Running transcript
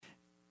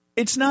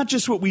It's not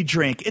just what we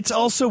drink, it's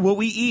also what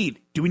we eat.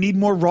 Do we need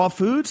more raw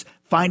foods?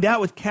 Find out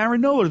with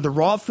Karen Noller, the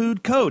Raw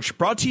Food Coach,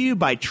 brought to you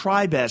by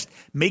TriBest,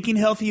 making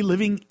healthy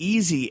living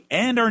easy,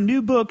 and our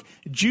new book,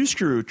 Juice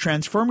Guru,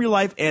 Transform Your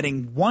Life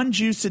Adding One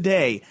Juice a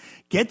Day.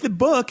 Get the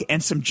book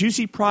and some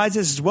juicy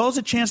prizes, as well as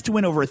a chance to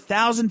win over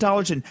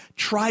 $1,000 in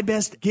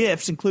TriBest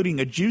gifts, including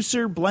a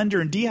juicer,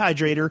 blender, and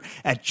dehydrator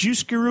at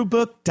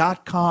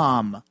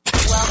juicegurubook.com.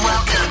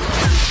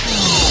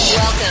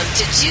 Welcome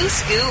to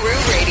Juice Guru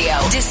Radio.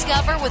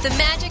 Discover what the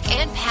magic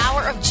and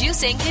power of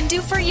juicing can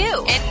do for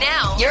you. And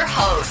now, your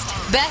host,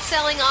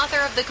 best-selling author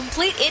of The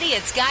Complete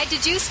Idiot's Guide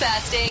to Juice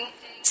Fasting,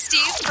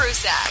 Steve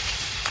Prussack.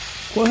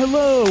 Well,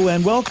 hello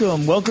and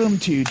welcome. Welcome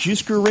to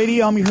Juice Guru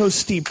Radio. I'm your host,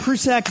 Steve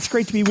Prussack. It's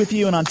great to be with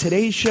you. And on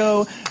today's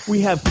show,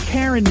 we have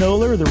Karen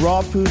Noller, the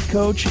Raw Food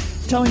Coach,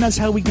 telling us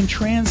how we can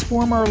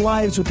transform our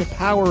lives with the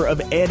power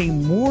of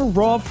adding more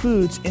raw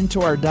foods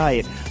into our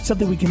diet,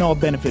 something we can all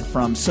benefit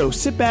from. So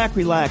sit back,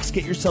 relax,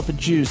 get yourself a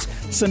juice,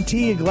 some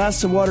tea, a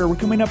glass of water. We're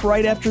coming up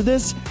right after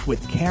this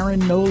with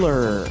Karen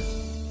Noller.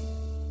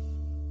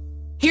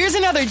 Here's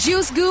another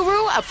Juice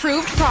Guru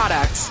approved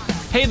product.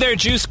 Hey there,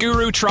 Juice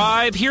Guru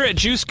tribe. Here at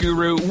Juice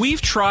Guru,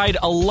 we've tried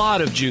a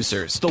lot of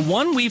juicers. The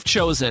one we've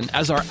chosen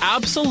as our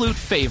absolute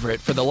favorite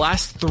for the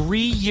last 3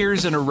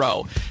 years in a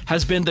row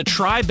has been the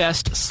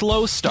TriBest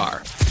Slow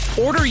Star.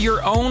 Order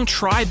your own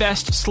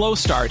TriBest Slow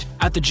Start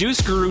at the Juice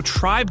Guru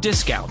Tribe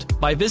discount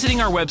by visiting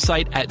our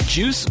website at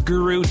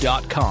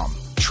juiceguru.com.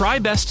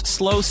 TriBest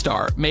Slow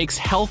Star makes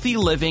healthy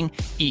living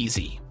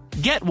easy.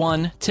 Get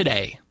one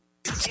today.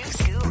 Juice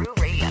Guru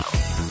Radio.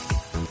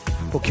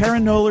 Well,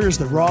 Karen Noller is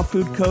the Raw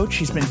Food Coach.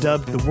 She's been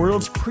dubbed the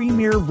world's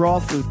premier raw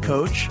food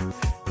coach.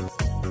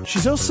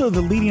 She's also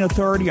the leading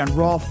authority on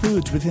raw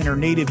foods within her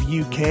native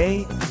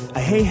UK, a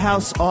Hay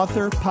House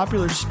author,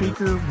 popular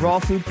speaker, raw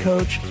food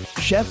coach,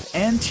 chef,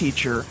 and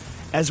teacher,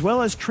 as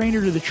well as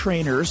trainer to the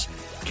trainers.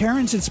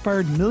 Karen's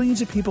inspired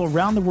millions of people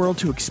around the world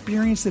to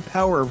experience the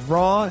power of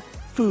raw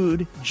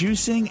food,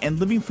 juicing, and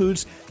living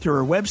foods through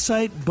her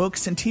website,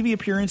 books, and TV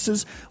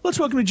appearances. Let's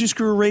welcome to Juice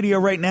Guru Radio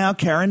right now,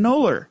 Karen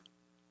Noller.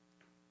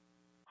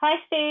 Hi,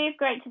 Steve.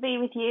 Great to be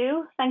with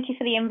you. Thank you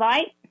for the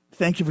invite.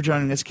 Thank you for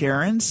joining us,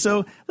 Karen.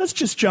 So let's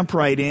just jump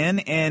right in.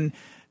 And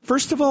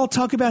first of all,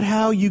 talk about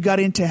how you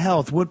got into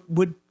health. What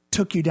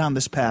took you down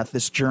this path,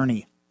 this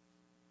journey?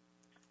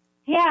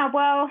 Yeah,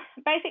 well,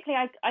 basically,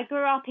 I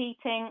grew up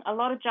eating a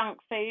lot of junk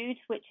food,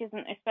 which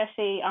isn't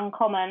especially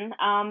uncommon.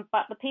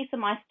 But the piece of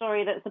my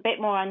story that's a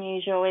bit more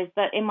unusual is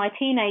that in my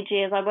teenage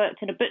years, I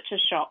worked in a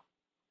butcher's shop.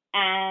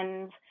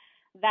 And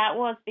that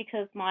was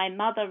because my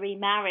mother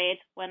remarried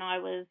when I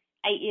was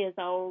 8 years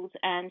old,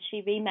 and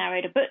she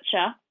remarried a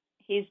butcher.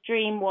 His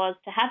dream was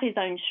to have his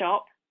own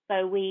shop,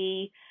 so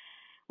we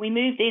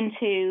moved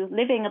into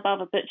living above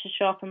a butcher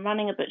shop and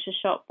running a butcher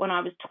shop when I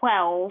was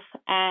 12,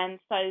 and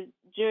so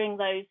during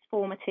those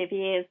formative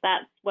years,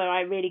 that's where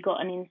I really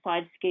got an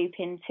inside scoop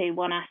into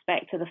one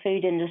aspect of the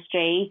food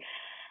industry,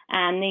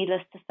 and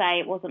needless to say,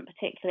 it wasn't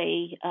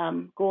particularly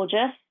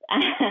gorgeous,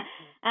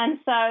 and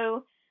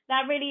so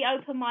that really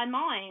opened my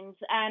mind,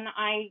 and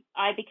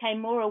I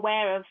became more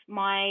aware of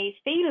my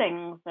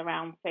feelings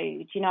around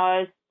food. You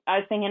know, I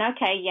was thinking,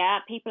 okay, yeah,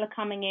 people are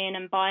coming in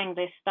and buying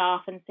this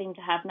stuff and seem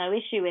to have no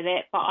issue with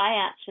it, but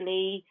I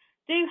actually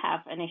do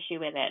have an issue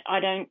with it. I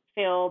don't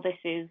feel this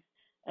is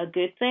a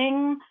good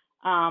thing.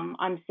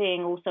 I'm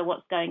seeing also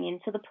what's going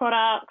into the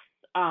products.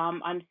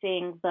 I'm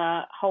seeing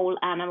the whole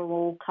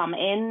animal come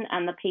in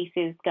and the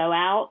pieces go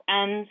out,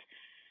 and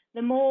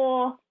the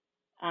more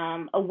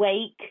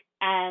awake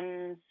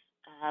and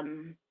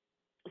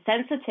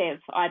sensitive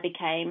I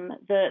became,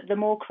 the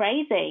more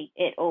crazy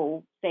it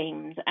all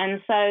seemed. And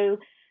so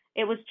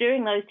it was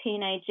during those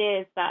teenage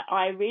years that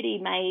I really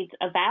made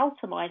a vow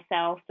to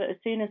myself that as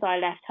soon as I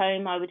left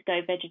home, I would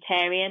go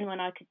vegetarian when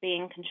I could be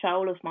in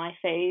control of my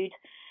food,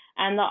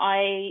 and that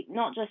I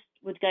not just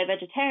would go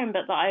vegetarian,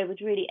 but that I would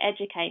really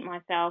educate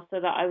myself so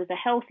that I was a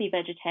healthy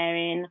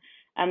vegetarian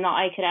and that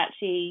I could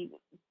actually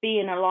be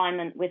in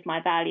alignment with my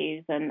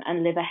values and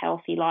live a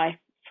healthy life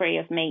free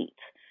of meat.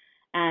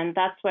 And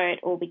that's where it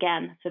all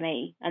began for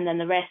me. And then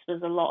the rest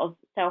was a lot of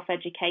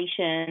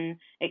self-education,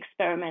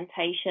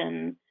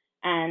 experimentation,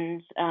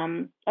 and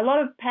a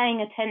lot of paying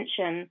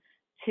attention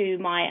to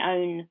my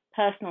own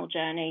personal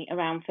journey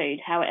around food,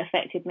 how it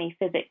affected me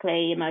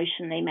physically,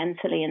 emotionally,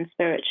 mentally, and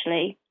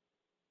spiritually.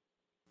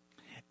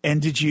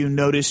 And did you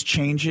notice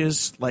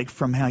changes like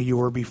from how you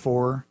were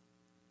before?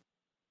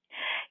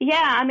 Yeah,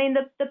 I mean,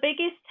 the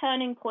biggest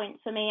turning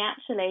point for me,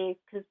 actually,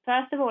 because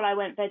first of all, I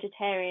went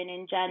vegetarian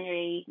in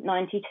January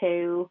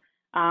 92.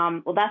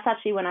 Well, that's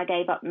actually when I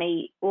gave up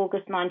meat.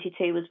 August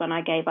 92 was when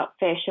I gave up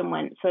fish and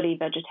went fully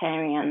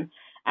vegetarian.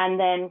 And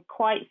then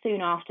quite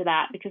soon after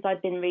that, because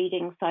I'd been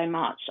reading so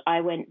much,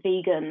 I went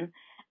vegan.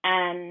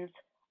 And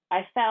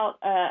I felt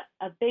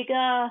a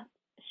bigger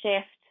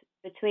shift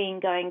between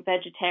going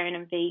vegetarian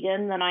and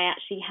vegan than I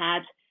actually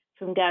had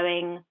from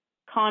going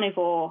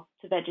carnivore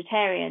to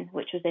vegetarian,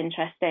 which was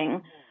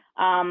interesting.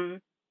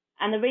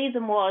 And the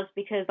reason was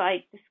because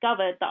I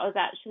discovered that I was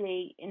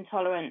actually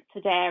intolerant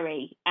to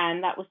dairy,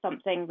 and that was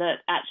something that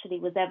actually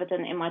was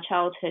evident in my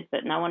childhood,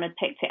 but no one had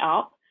picked it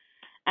up.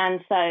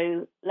 And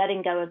so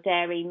letting go of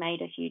dairy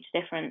made a huge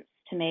difference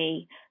to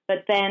me.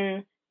 But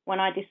then when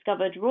I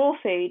discovered raw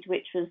food,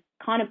 which was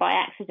kind of by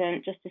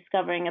accident, just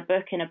discovering a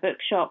book in a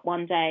bookshop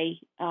one day,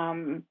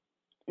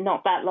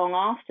 not that long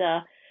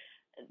after,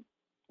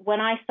 when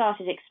I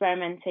started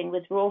experimenting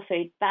with raw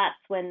food, that's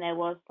when there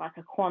was like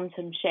a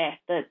quantum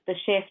shift, the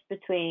shift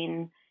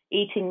between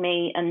eating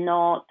meat and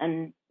not,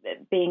 and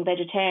being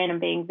vegetarian and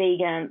being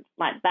vegan,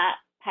 like that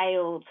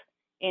paled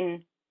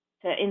into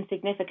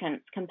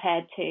insignificance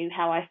compared to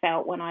how I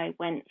felt when I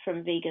went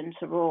from vegan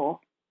to raw.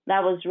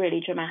 That was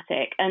really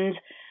dramatic. And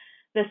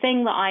the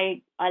thing that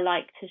I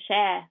like to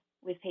share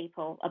with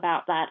people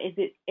about that is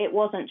it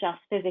wasn't just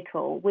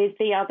physical. With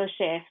the other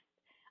shifts,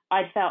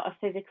 I'd felt a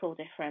physical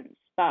difference,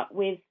 but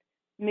with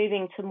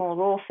moving to more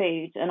raw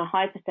food and a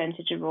high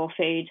percentage of raw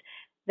food,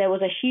 there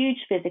was a huge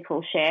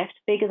physical shift,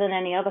 bigger than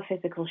any other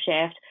physical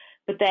shift,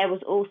 but there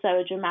was also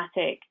a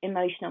dramatic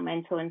emotional,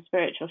 mental, and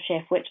spiritual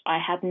shift, which I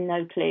had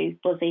no clue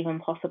was even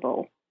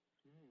possible.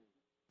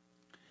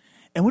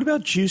 And what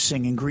about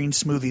juicing and green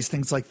smoothies,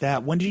 things like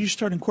that? When did you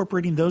start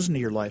incorporating those into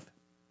your life?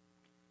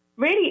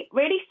 Really,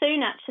 really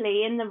soon,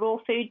 actually, in the raw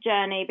food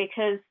journey,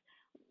 because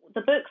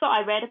the books that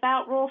I read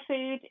about raw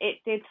food, it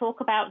did talk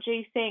about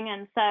juicing.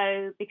 And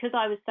so because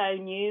I was so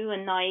new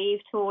and naive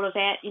to all of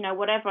it,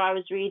 whatever I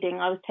was reading,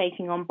 I was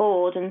taking on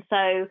board. And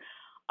so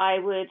I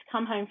would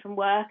come home from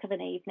work of an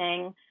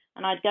evening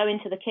and I'd go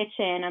into the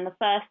kitchen, and the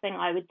first thing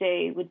I would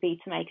do would be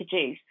to make a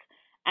juice.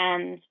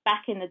 And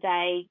back in the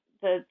day,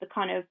 the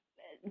kind of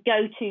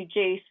go-to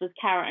juice was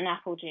carrot and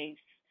apple juice.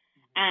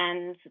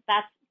 And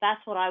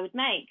that's what I would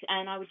make.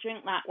 And I would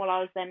drink that while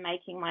I was then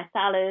making my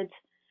salad.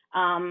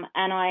 And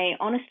I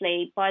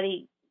honestly, by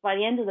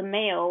the end of the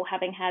meal,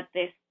 having had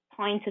this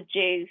pint of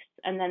juice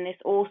and then this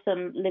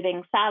awesome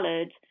living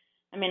salad,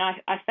 I mean,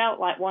 I felt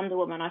like Wonder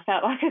Woman. I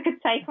felt like I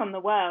could take on the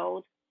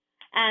world.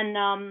 And,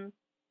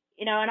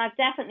 and I've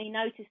definitely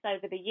noticed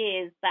over the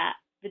years that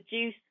the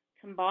juice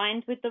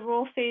combined with the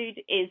raw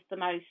food is the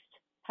most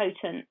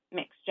potent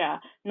mixture,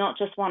 not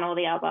just one or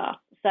the other.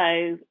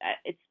 So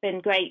it's been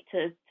great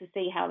to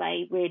see how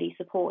they really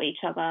support each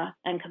other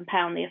and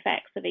compound the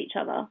effects of each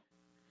other.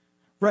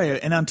 Right.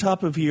 And on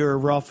top of your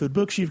raw food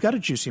books, you've got a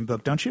juicing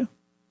book, don't you?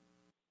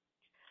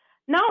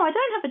 No, I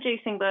don't have a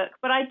juicing book,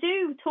 but I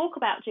do talk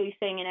about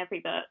juicing in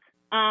every book.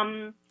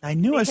 I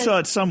knew I saw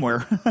it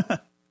somewhere.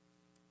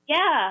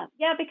 Yeah,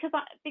 because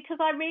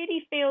I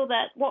really feel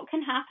that what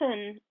can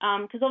happen,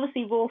 because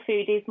obviously raw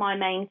food is my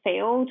main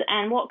field,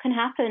 and what can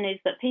happen is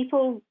that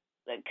people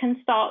can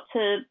start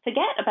to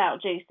forget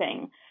about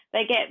juicing.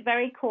 They get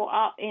very caught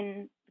up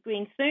in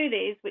green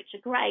smoothies, which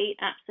are great,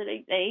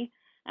 absolutely,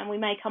 and we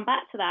may come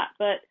back to that,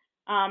 but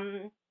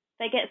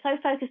they get so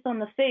focused on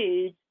the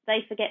food, they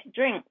forget to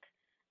drink.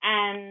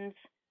 And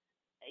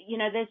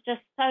there's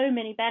just so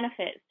many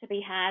benefits to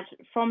be had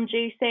from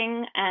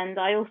juicing, and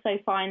I also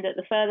find that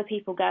the further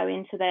people go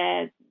into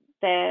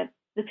the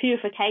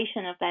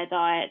purification of their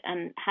diet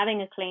and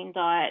having a clean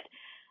diet,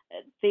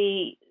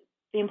 the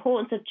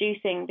importance of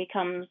juicing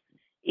becomes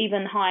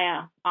even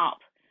higher up,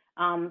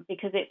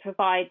 because it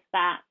provides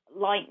that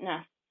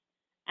lightness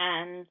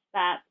and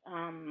that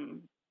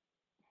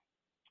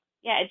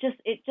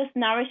it just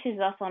nourishes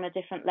us on a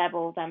different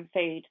level than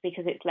food,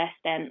 because it's less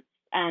dense.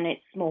 And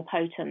it's more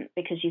potent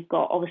because you've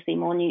got obviously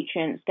more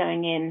nutrients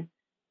going in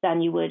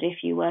than you would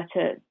if you were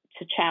to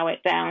chow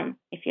it down,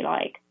 if you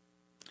like.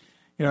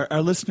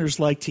 Our listeners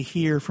like to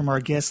hear from our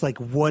guests like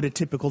what a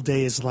typical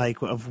day is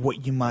like of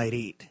what you might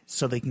eat,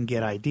 so they can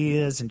get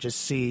ideas and just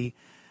see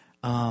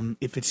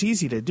if it's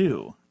easy to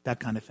do, that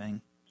kind of thing.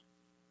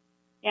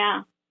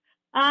 Yeah.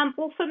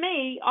 Well, for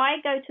me, I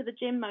go to the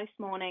gym most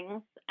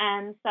mornings,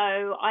 and so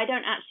I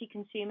don't actually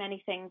consume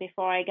anything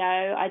before I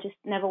go. I just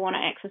never want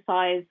to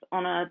exercise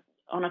on a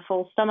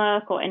full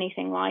stomach or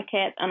anything like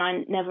it, and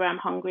I never am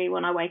hungry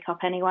when I wake up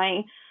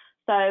anyway.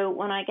 So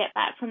when I get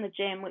back from the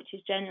gym, which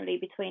is generally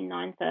between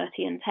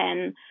 9:30 and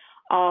 10,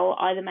 I'll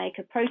either make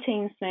a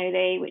protein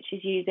smoothie, which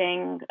is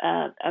using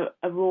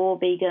a raw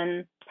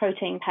vegan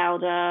protein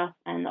powder,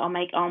 and I'll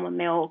make almond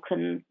milk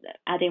and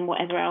add in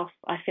whatever else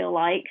I feel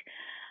like.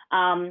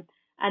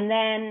 And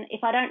then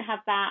if I don't have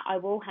that, I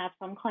will have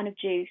some kind of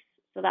juice.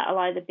 So that'll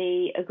either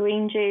be a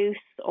green juice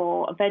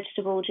or a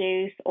vegetable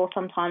juice or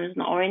sometimes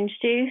an orange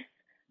juice.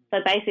 So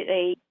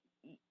basically,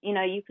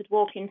 you could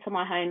walk into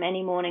my home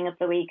any morning of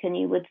the week and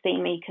you would see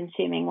me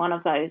consuming one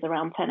of those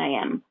around 10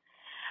 a.m.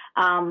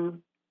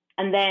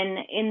 And then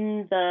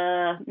in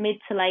the mid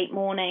to late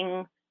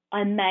morning,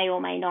 I may or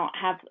may not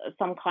have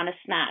some kind of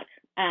snack.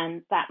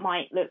 And that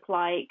might look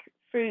like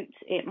fruit.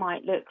 It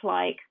might look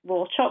like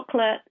raw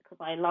chocolate, because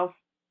I love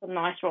some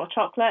nice raw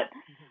chocolate.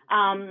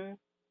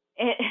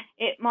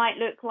 It might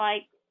look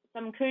like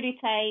some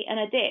crudité and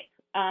a dip.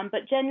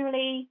 But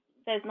generally,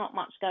 there's not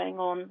much going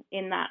on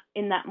in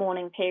that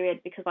morning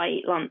period, because I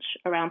eat lunch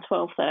around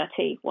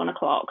 12:30, 1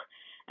 o'clock.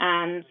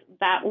 And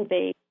that will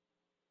be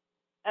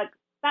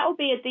that would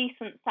be a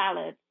decent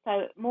salad.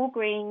 So more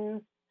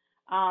greens,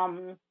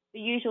 the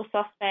usual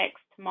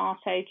suspects,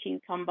 tomato,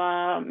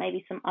 cucumber,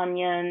 maybe some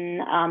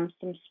onion,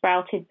 some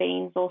sprouted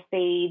beans or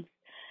seeds,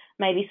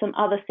 maybe some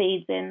other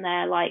seeds in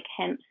there like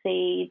hemp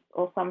seeds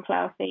or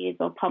sunflower seeds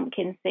or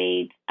pumpkin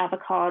seeds,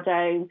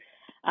 avocado,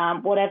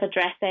 whatever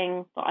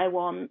dressing that I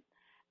want.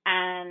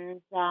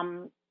 And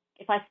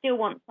if I still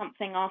want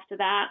something after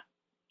that,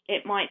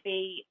 it might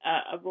be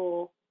a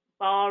raw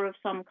bar of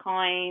some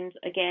kind.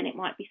 Again, it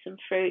might be some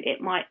fruit.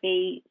 It might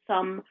be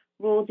some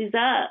raw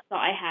dessert that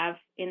I have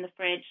in the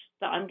fridge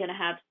that I'm going to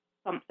have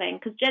something.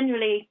 Because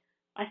generally,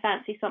 I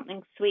fancy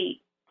something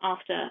sweet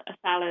after a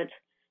salad.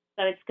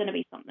 So it's going to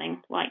be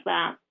something like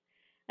that.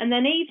 And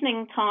then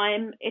evening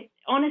time,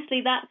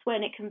 honestly, that's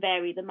when it can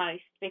vary the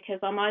most, because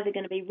I'm either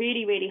going to be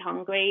really, really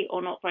hungry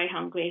or not very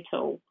hungry at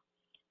all.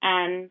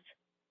 And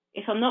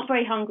if I'm not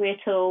very hungry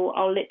at all,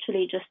 I'll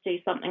literally just do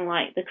something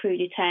like the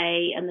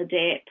crudité and the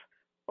dip,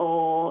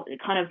 or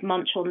kind of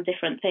munch on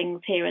different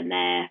things here and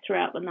there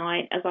throughout the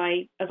night as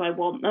I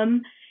want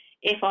them.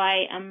 If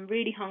I am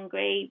really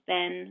hungry,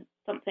 then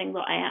something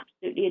that I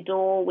absolutely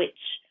adore, which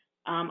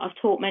I've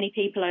taught many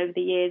people over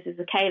the years, is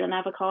a kale and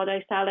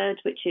avocado salad,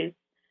 which is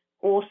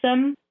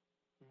awesome.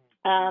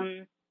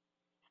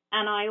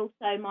 And I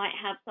also might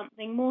have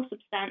something more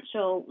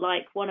substantial,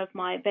 like one of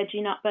my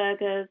veggie nut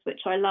burgers,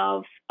 which I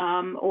love,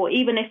 or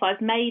even if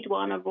I've made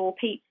one, a raw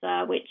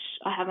pizza, which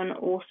I have an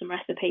awesome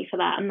recipe for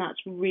that, and that's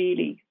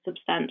really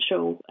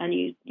substantial, and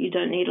you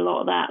don't need a lot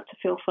of that to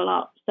fill full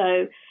up.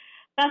 So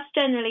that's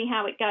generally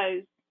how it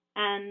goes.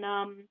 And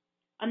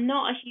I'm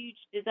not a huge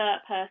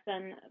dessert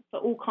person for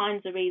all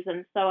kinds of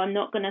reasons, so I'm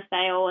not going to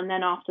say, oh, and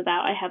then after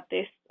that I have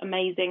this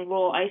amazing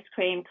raw ice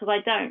cream, because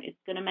I don't.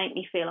 It's going to make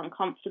me feel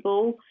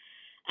uncomfortable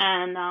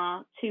and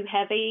too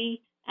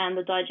heavy, and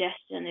the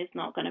digestion is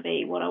not going to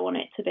be what I want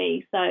it to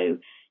be. So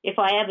if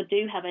I ever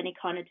do have any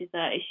kind of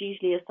dessert, it's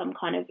usually some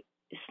kind of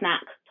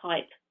snack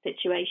type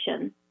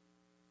situation.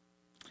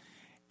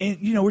 And,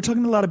 we're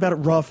talking a lot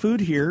about raw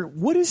food here.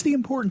 What is the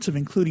importance of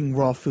including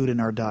raw food in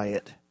our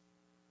diet?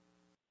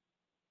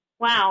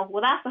 Wow,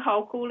 well, that's a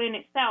whole call in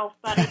itself,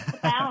 but it's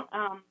about,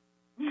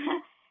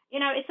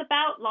 it's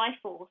about life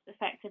force,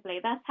 effectively.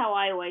 That's how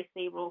I always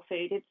see raw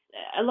food. It's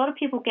a lot of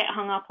people get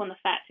hung up on the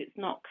fact it's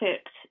not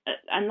cooked,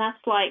 and that's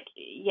like,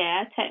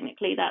 yeah,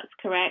 technically that's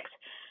correct,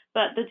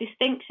 but the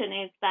distinction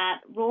is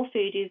that raw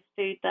food is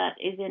food that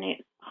is in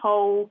its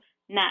whole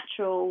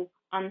natural,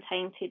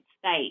 untainted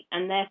state,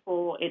 and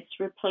therefore it's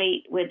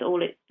replete with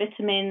all its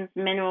vitamins,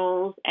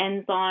 minerals,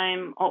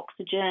 enzyme,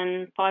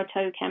 oxygen,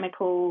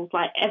 phytochemicals,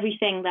 like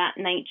everything that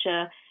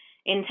nature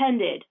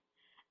intended.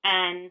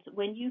 And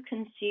when you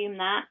consume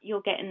that,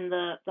 you're getting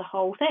the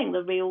whole thing,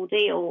 the real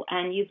deal,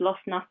 and you've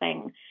lost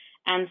nothing.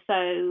 And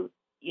so,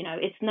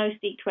 it's no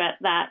secret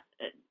that,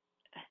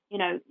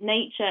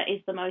 nature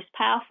is the most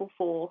powerful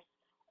force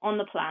on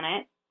the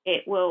planet.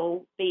 It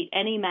will beat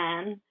any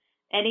man,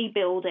 any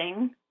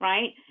building,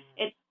 right?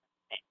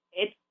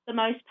 It's the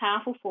most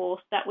powerful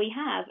force that we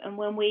have. And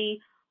when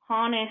we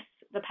harness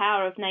the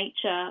power of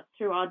nature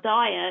through our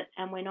diet,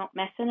 and we're not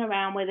messing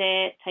around with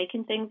it,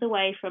 taking things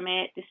away from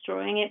it,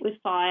 destroying it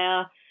with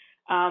fire,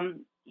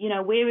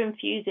 we're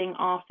infusing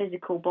our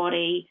physical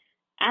body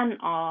and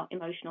our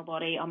emotional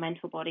body, our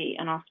mental body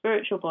and our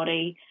spiritual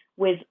body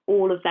with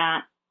all of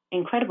that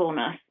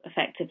incredibleness,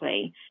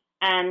 effectively.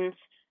 And,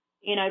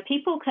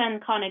 people can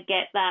kind of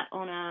get that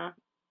on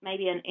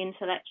maybe an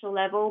intellectual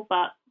level,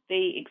 but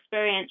the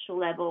experiential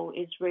level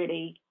is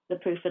really the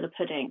proof of the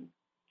pudding.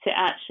 To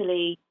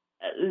actually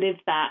live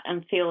that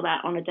and feel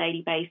that on a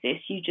daily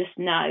basis, you just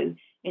know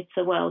it's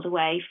a world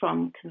away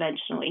from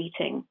conventional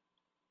eating.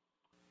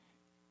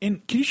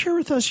 And can you share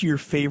with us your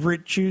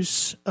favorite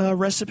juice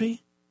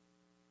recipe?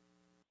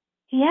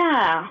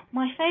 Yeah,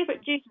 my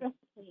favorite juice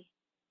recipe.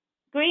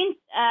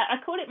 I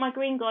call it my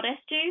green goddess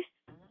juice.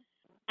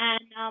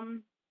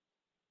 And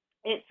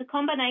it's a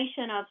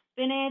combination of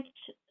spinach,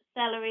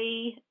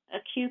 celery, a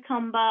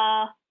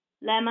cucumber,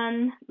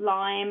 lemon,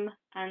 lime,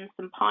 and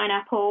some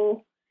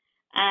pineapple.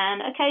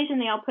 And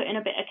occasionally I'll put in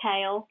a bit of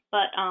kale,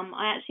 but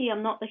I actually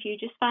am not the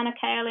hugest fan of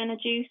kale in a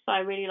juice. I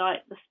really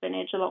like the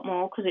spinach a lot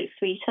more because it's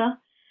sweeter.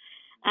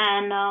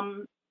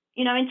 And,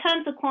 in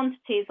terms of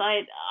quantities,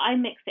 I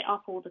mix it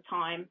up all the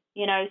time.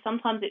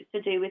 Sometimes it's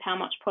to do with how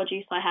much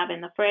produce I have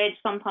in the fridge.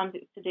 Sometimes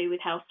it's to do with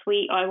how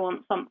sweet I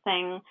want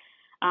something.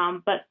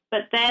 But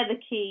they're the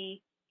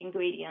key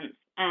ingredients.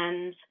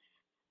 And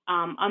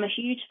I'm a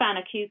huge fan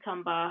of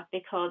cucumber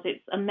because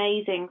it's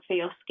amazing for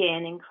your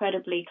skin,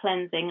 incredibly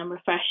cleansing and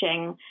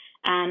refreshing.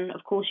 And,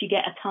 of course, you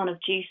get a ton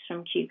of juice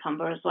from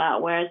cucumber as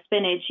well, whereas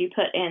spinach, you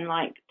put in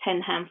like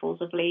 10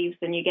 handfuls of leaves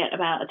and you get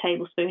about a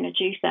tablespoon of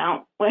juice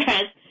out,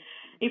 whereas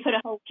you put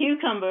a whole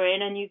cucumber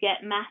in and you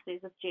get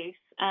masses of juice.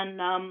 And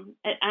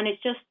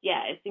it's just,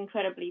 it's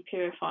incredibly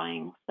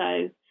purifying.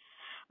 So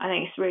I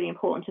think it's really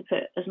important to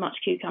put as much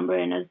cucumber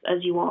in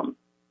as you want.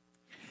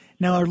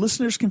 Now, our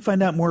listeners can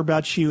find out more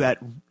about you at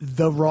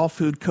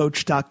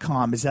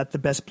therawfoodcoach.com. Is that the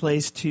best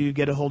place to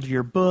get a hold of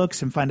your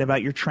books and find out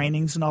about your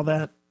trainings and all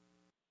that?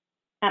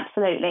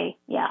 Absolutely,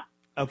 yeah.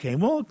 Okay,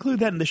 we'll include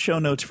that in the show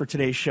notes for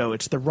today's show.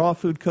 It's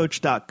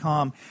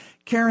therawfoodcoach.com.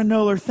 Karen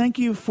Knoller, thank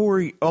you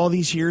for all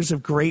these years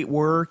of great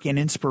work and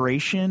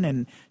inspiration,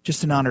 and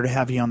just an honor to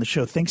have you on the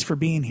show. Thanks for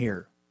being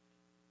here.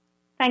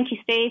 Thank you,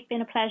 Steve.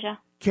 Been a pleasure.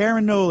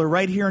 Karen Knoller,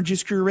 right here on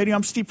Juice Guru Radio.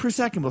 I'm Steve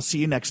Prussack, and we'll see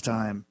you next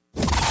time.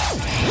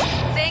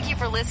 Thank you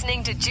for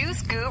listening to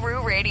Juice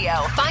Guru Radio.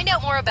 Find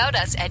out more about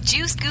us at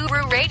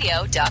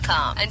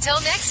juicegururadio.com.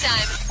 Until next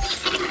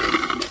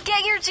time,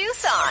 get your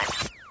juice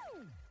on.